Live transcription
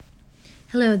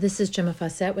Hello, this is Gemma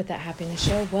Fawcett with That Happiness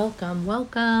Show.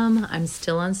 Welcome. I'm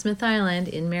still on Smith Island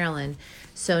in Maryland.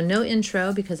 So no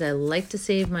intro because I like to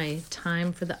save my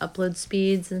time for the upload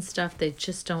speeds and stuff. They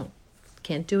just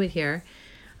can't do it here.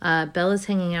 Bella's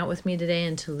hanging out with me today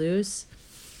in Toulouse.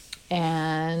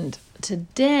 And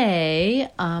today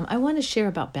I want to share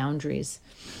about boundaries.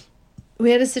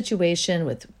 We had a situation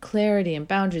with clarity and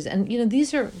boundaries. And,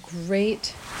 these are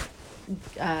great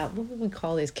what would we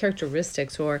call these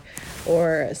characteristics or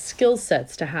skill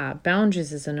sets to have.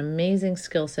 Boundaries is an amazing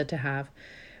skill set to have.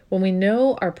 When we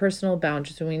know our personal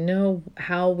boundaries, when we know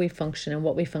how we function and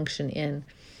what we function in,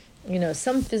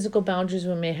 some physical boundaries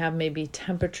we may have, maybe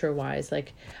temperature wise.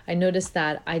 Like I noticed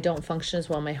that I don't function as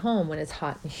well in my home when it's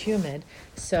hot and humid.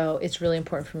 So it's really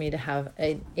important for me to have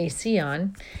an AC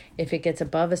on. If it gets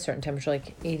above a certain temperature,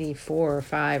 like 84 or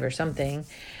 5 or something,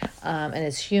 and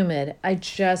it's humid, I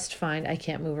just find I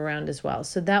can't move around as well.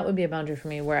 So that would be a boundary for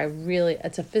me where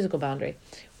it's a physical boundary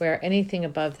where anything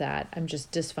above that, I'm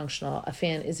just dysfunctional. A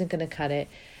fan isn't going to cut it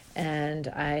and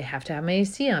I have to have my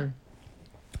AC on.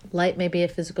 Light may be a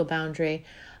physical boundary.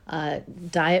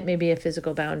 Diet may be a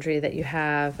physical boundary that you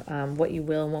have, what you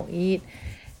will and won't eat.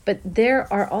 But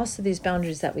there are also these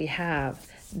boundaries that we have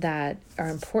that are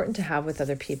important to have with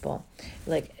other people.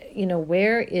 Like,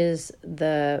 where is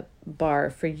the bar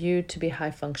for you to be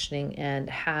high functioning and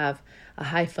have a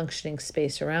high functioning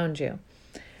space around you?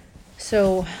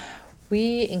 So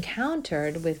we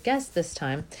encountered with guests this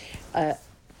time,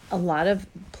 a lot of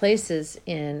places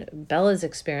in Bella's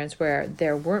experience where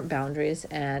there weren't boundaries.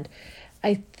 And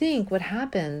I think what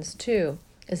happens too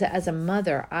is that as a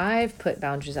mother, I've put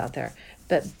boundaries out there,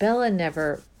 but Bella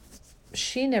never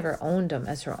owned them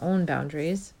as her own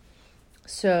boundaries.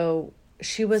 So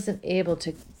she wasn't able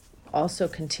to also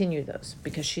continue those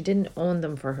because she didn't own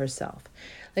them for herself.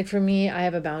 Like for me, I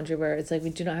have a boundary where it's like we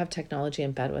do not have technology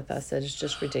in bed with us. That is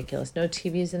just ridiculous. No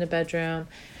TVs in a bedroom,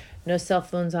 no cell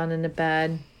phones on in the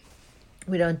bed.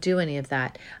 We don't do any of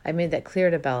that. I made that clear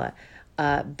to Bella.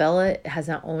 Bella has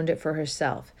not owned it for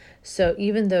herself. So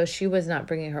even though she was not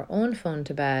bringing her own phone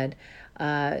to bed,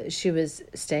 she was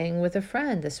staying with a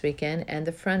friend this weekend, and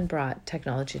the friend brought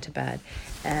technology to bed.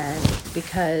 And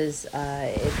because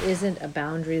it isn't a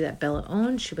boundary that Bella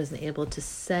owned, she wasn't able to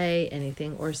say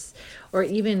anything, or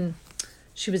even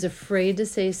she was afraid to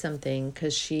say something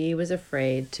because she was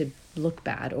afraid to look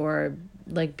bad or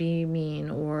like be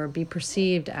mean or be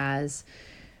perceived as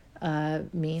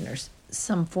mean or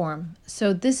some form.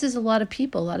 So this is a lot of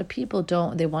people. A lot of people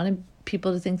they want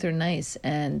people to think they're nice,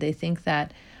 and they think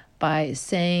that by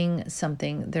saying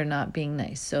something they're not being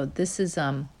nice. So this is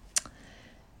a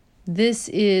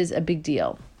big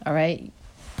deal. All right.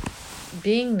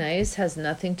 Being nice has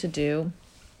nothing to do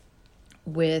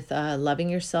with loving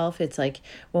yourself. It's like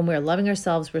when we're loving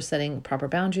ourselves, we're setting proper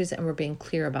boundaries and we're being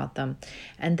clear about them.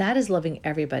 And that is loving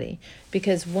everybody.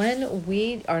 Because when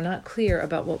we are not clear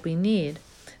about what we need,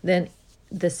 then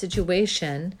the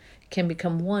situation can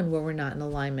become one where we're not in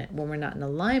alignment. When we're not in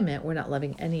alignment, we're not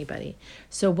loving anybody.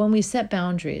 So when we set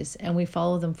boundaries and we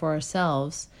follow them for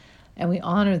ourselves and we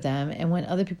honor them, and when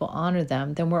other people honor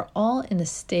them, then we're all in a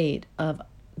state of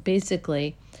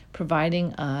basically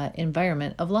providing an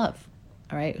environment of love.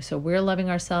 All right, so we're loving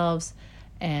ourselves,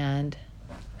 and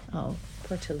oh,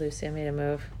 poor Lucy, I made a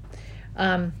move.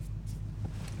 Lie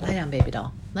down, baby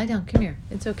doll. Lie down, come here.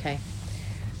 It's okay.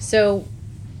 So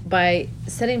by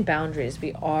setting boundaries,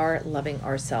 we are loving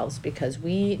ourselves because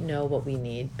we know what we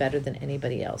need better than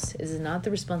anybody else. It is not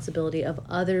the responsibility of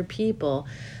other people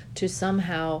to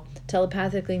somehow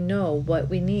telepathically know what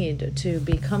we need to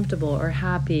be comfortable or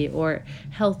happy or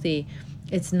healthy.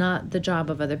 It's not the job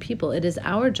of other people. It is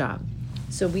our job.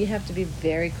 So we have to be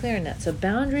very clear in that. So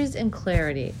boundaries and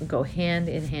clarity go hand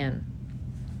in hand.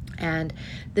 And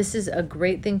this is a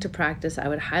great thing to practice. I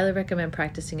would highly recommend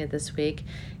practicing it this week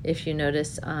if you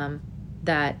notice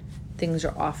that things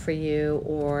are off for you,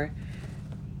 or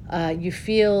you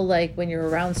feel like when you're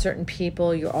around certain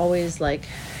people, you're always like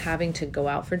having to go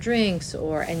out for drinks,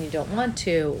 and you don't want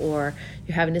to, or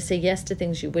you're having to say yes to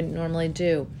things you wouldn't normally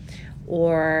do.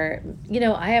 Or,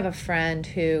 I have a friend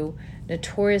who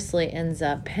notoriously ends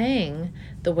up paying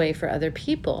the way for other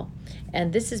people.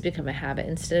 And this has become a habit.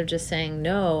 Instead of just saying,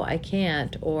 no, I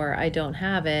can't, or I don't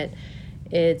have it,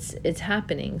 it's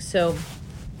happening. So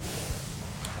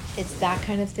it's that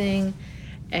kind of thing.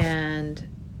 And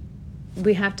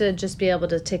we have to just be able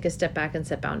to take a step back and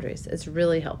set boundaries. It's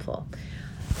really helpful.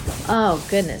 Oh,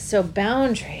 goodness. So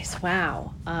boundaries.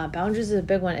 Wow. Boundaries is a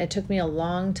big one. It took me a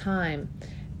long time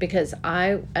because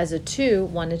I, as a 2,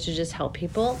 wanted to just help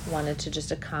people, wanted to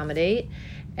just accommodate,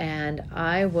 and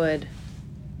I would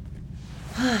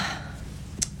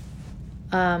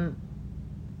I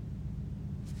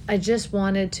just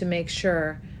wanted to make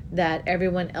sure that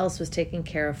everyone else was taken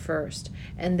care of first.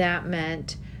 And that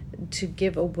meant to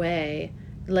give away,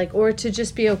 like, or to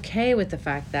just be okay with the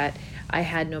fact that I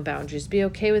had no boundaries, be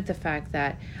okay with the fact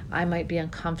that I might be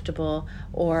uncomfortable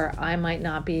or I might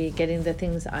not be getting the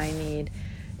things I need.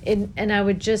 And I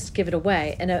would just give it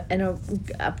away. And a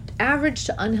average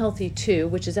to unhealthy 2,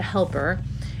 which is a helper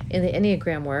in the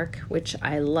Enneagram work, which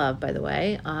I love, by the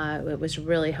way. It was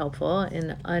really helpful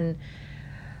in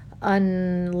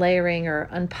unlayering or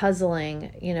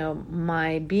unpuzzling,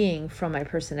 my being from my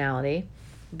personality.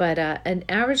 But an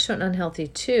average to an unhealthy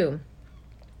 2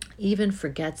 even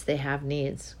forgets they have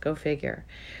needs. Go figure.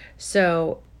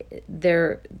 So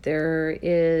there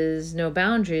is no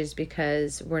boundaries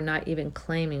because we're not even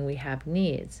claiming we have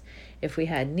needs. If we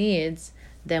had needs,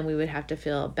 then we would have to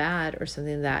feel bad or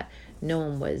something that no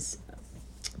one was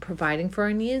providing for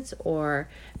our needs or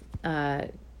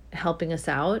helping us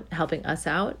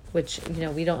out, which,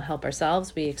 we don't help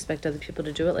ourselves. We expect other people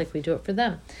to do it like we do it for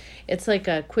them. It's like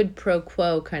a quid pro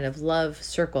quo kind of love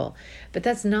circle, but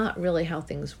that's not really how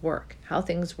things work. How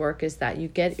things work is that you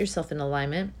get yourself in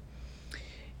alignment.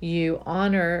 You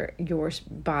honor your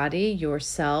body,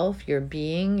 yourself, your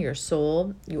being, your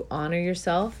soul. You honor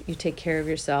yourself. You take care of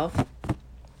yourself.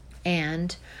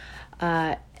 And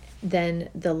then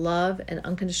the love and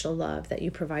unconditional love that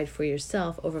you provide for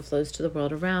yourself overflows to the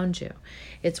world around you.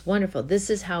 It's wonderful. This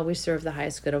is how we serve the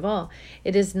highest good of all.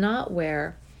 It is not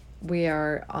where we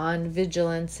are on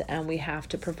vigilance and we have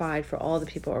to provide for all the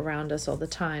people around us all the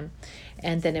time.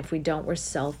 And then if we don't, we're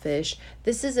selfish.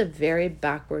 This is a very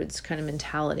backwards kind of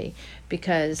mentality,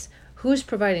 because who's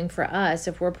providing for us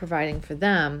if we're providing for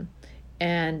them?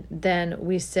 And then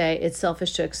we say it's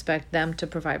selfish to expect them to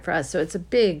provide for us. So it's a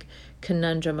big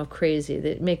conundrum of crazy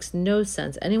that makes no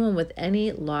sense. Anyone with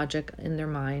any logic in their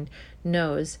mind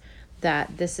knows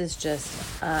that this is just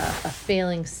a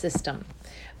failing system.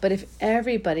 But if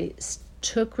everybody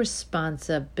took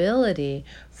responsibility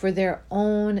for their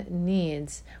own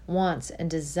needs, wants,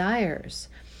 and desires,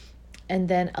 and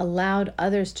then allowed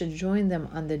others to join them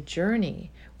on the journey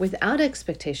without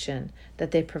expectation that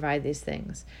they provide these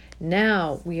things,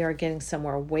 now we are getting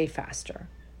somewhere way faster.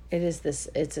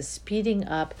 It's a speeding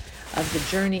up of the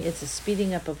journey. It's a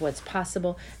speeding up of what's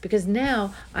possible, because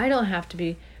now I don't have to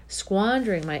be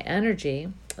squandering my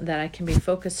energy, that I can be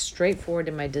focused straight forward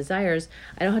in my desires.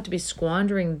 I don't have to be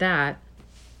squandering that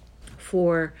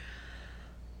for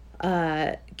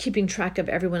keeping track of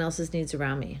everyone else's needs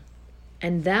around me.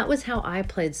 And that was how I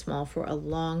played small for a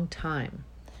long time.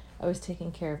 I was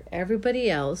taking care of everybody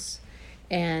else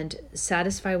and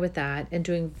satisfied with that and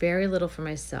doing very little for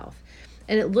myself.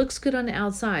 And it looks good on the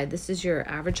outside. This is your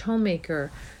average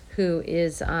homemaker who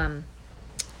is, in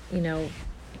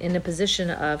a position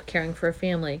of caring for a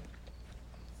family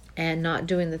and not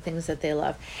doing the things that they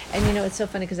love. And it's so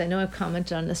funny because I know I've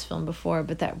commented on this film before,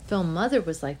 but that film Mother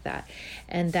was like that.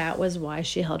 And that was why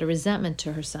she held a resentment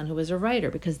to her son, who was a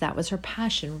writer, because that was her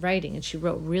passion, writing. And she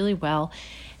wrote really well.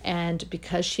 And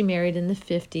because she married in the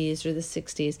 50s or the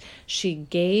 60s, she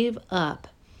gave up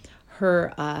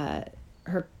her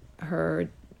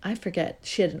I forget,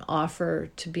 she had an offer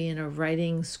to be in a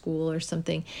writing school or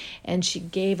something, and she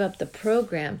gave up the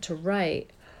program to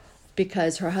write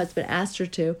because her husband asked her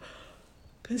to,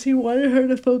 because he wanted her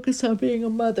to focus on being a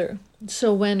mother.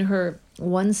 So when her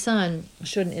one son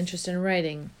showed an interest in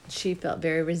writing, she felt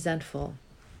very resentful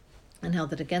and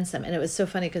held it against them. And it was so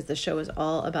funny because the show was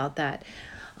all about that,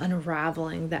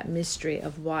 unraveling that mystery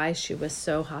of why she was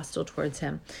so hostile towards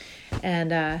him.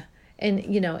 And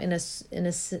in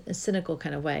a cynical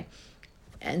kind of way.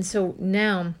 And so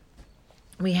now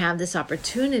we have this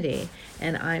opportunity,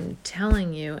 and I'm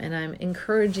telling you and I'm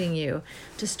encouraging you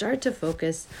to start to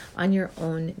focus on your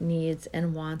own needs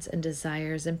and wants and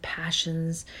desires and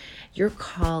passions, your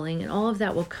calling, and all of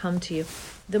that will come to you.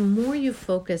 The more you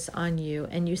focus on you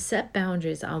and you set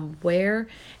boundaries on where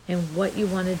and what you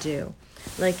want to do.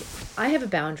 Like, I have a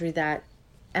boundary that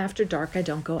after dark, I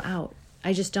don't go out.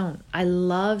 I just don't. I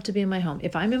love to be in my home.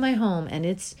 If I'm in my home and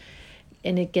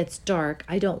it gets dark,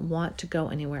 I don't want to go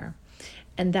anywhere.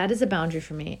 And that is a boundary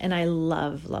for me. And I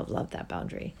love, love, love that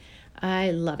boundary.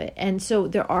 I love it. And so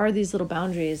there are these little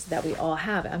boundaries that we all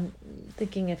have. I'm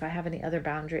thinking if I have any other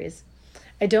boundaries.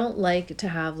 I don't like to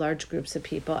have large groups of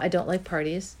people. I don't like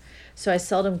parties. So I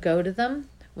seldom go to them.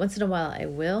 Once in a while I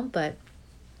will, but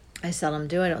I seldom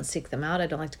do. I don't seek them out. I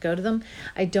don't like to go to them.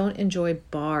 I don't enjoy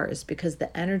bars because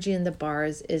the energy in the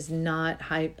bars is not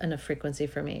high enough frequency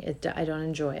for me. I don't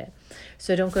enjoy it.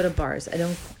 So I don't go to bars.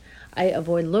 I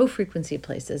avoid low frequency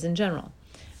places in general.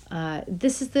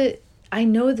 I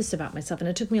know this about myself, and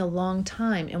it took me a long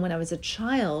time. And when I was a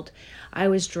child, I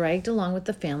was dragged along with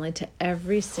the family to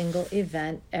every single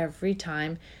event, every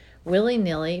time,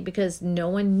 willy-nilly, because no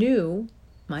one knew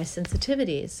my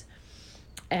sensitivities.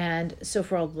 And so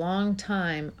for a long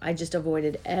time, I just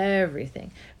avoided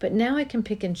everything. But now I can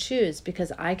pick and choose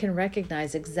because I can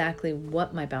recognize exactly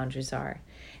what my boundaries are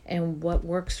and what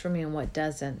works for me and what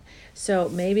doesn't. So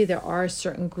maybe there are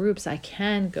certain groups I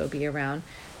can go be around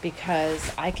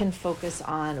because I can focus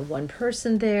on one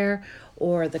person there,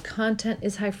 or the content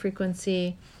is high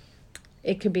frequency.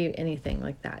 It could be anything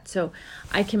like that. So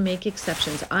I can make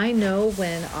exceptions. I know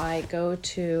when I go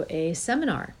to a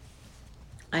seminar,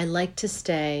 I like to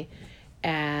stay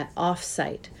at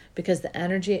off-site because the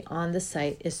energy on the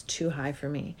site is too high for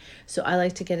me. So I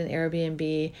like to get an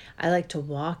Airbnb. I like to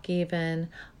walk even.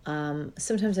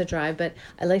 Sometimes I drive, but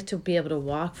I like to be able to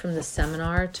walk from the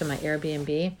seminar to my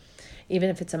Airbnb, even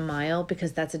if it's a mile,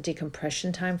 because that's a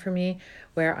decompression time for me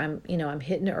where I'm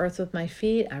hitting the earth with my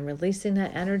feet, I'm releasing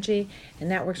that energy,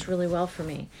 and that works really well for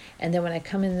me. And then when I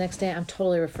come in the next day, I'm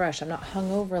totally refreshed. I'm not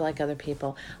hungover like other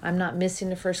people. I'm not missing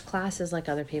the first classes like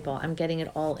other people. I'm getting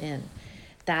it all in.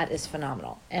 That is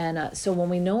phenomenal. And so when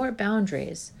we know our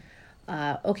boundaries,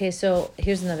 okay, so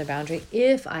here's another boundary.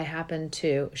 If I happen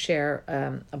to share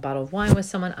a bottle of wine with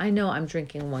someone, I know I'm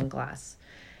drinking one glass.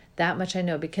 That much I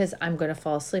know because I'm going to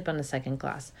fall asleep on the second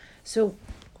glass. So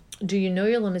do you know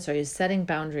your limits? Are you setting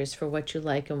boundaries for what you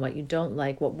like and what you don't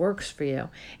like, what works for you?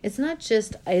 It's not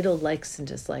just idle likes and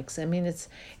dislikes. I mean,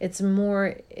 it's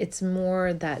more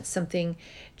that something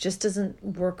just doesn't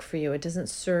work for you. It doesn't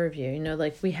serve you.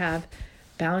 Like we have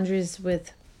boundaries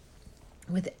with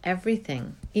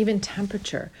everything, even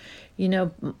temperature.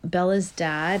 Bella's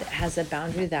dad has a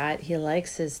boundary that he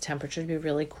likes his temperature to be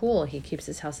really cool. He keeps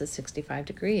his house at 65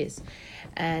 degrees,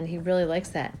 and he really likes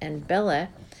that. And Bella,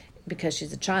 because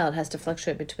she's a child, has to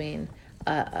fluctuate between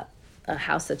a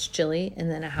house that's chilly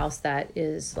and then a house that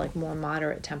is like more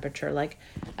moderate temperature. Like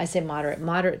I say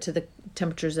moderate to the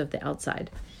temperatures of the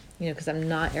outside, because I'm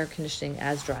not air conditioning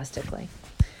as drastically.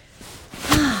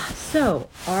 So,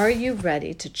 are you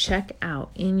ready to check out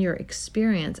in your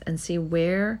experience and see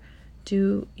where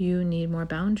do you need more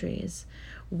boundaries?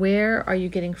 Where are you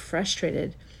getting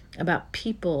frustrated about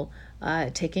people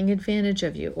taking advantage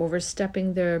of you,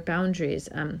 overstepping their boundaries?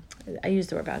 I use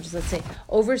the word boundaries. Let's say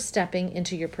overstepping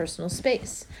into your personal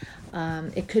space.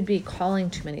 It could be calling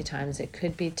too many times. It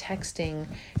could be texting.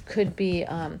 Could be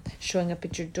showing up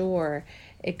at your door.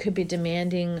 It could be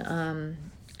demanding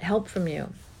help from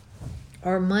you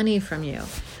or money from you.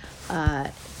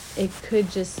 It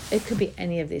could be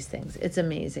any of these things. It's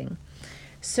amazing.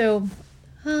 So,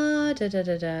 I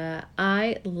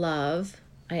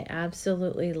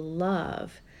absolutely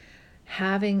love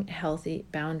having healthy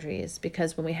boundaries,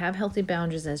 because when we have healthy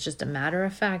boundaries, and it's just a matter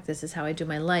of fact, this is how I do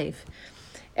my life,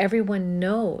 everyone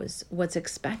knows what's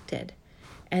expected,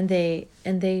 and they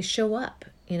show up.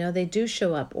 They do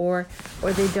show up, or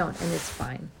they don't, and it's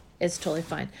fine. It's totally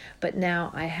fine. But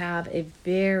now I have a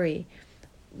very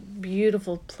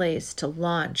beautiful place to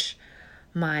launch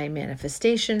my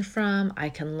manifestation from. I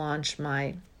can launch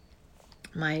my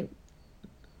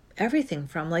everything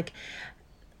from. Like,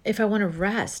 if I want to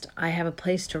rest, I have a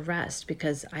place to rest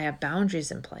because I have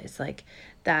boundaries in place, like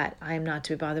that I'm not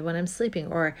to be bothered when I'm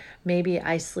sleeping. Or maybe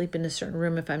I sleep in a certain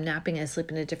room. If I'm napping, I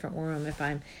sleep in a different room if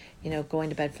I'm,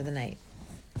 going to bed for the night.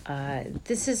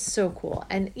 This is so cool.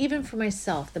 And even for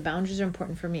myself, the boundaries are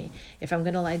important for me. If I'm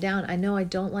going to lie down, I know I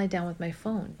don't lie down with my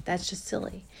phone. That's just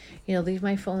silly. Leave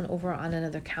my phone over on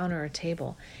another counter or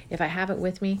table. If I have it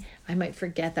with me, I might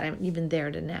forget that I'm even there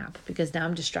to nap, because now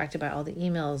I'm distracted by all the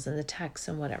emails and the texts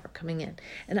and whatever coming in.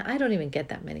 And I don't even get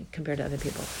that many compared to other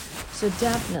people. So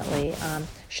definitely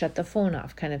shut the phone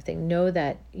off, kind of thing. Know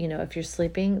that, if you're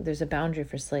sleeping, there's a boundary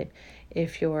for sleep.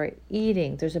 If you're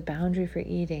eating, there's a boundary for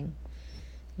eating.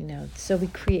 So we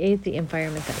create the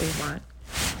environment that we want.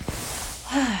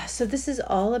 So this is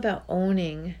all about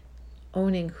owning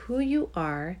who you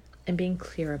are and being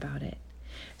clear about it.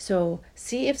 So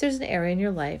see if there's an area in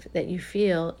your life that you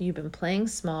feel you've been playing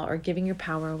small or giving your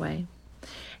power away,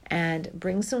 and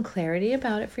bring some clarity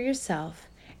about it for yourself,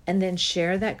 and then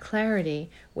share that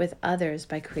clarity with others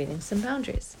by creating some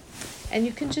boundaries. And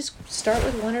you can just start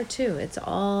with one or two. It's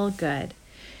all good.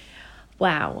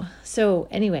 Wow. So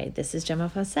anyway, this is Gemma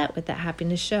Fawcett with That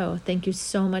Happiness Show. Thank you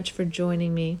so much for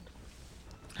joining me.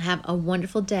 Have a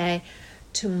wonderful day.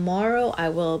 Tomorrow I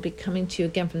will be coming to you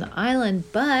again from the island,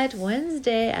 but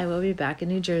Wednesday I will be back in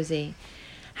New Jersey.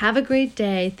 Have a great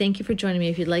day. Thank you for joining me.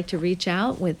 If you'd like to reach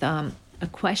out with a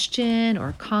question or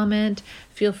a comment,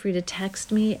 feel free to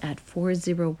text me at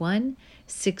 401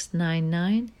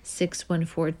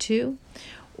 699-6142.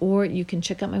 Or you can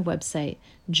check out my website,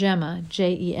 Gemma,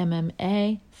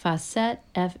 Gemma, Fassett,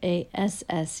 FASSETT.com.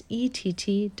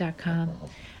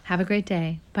 Have a great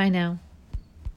day. Bye now.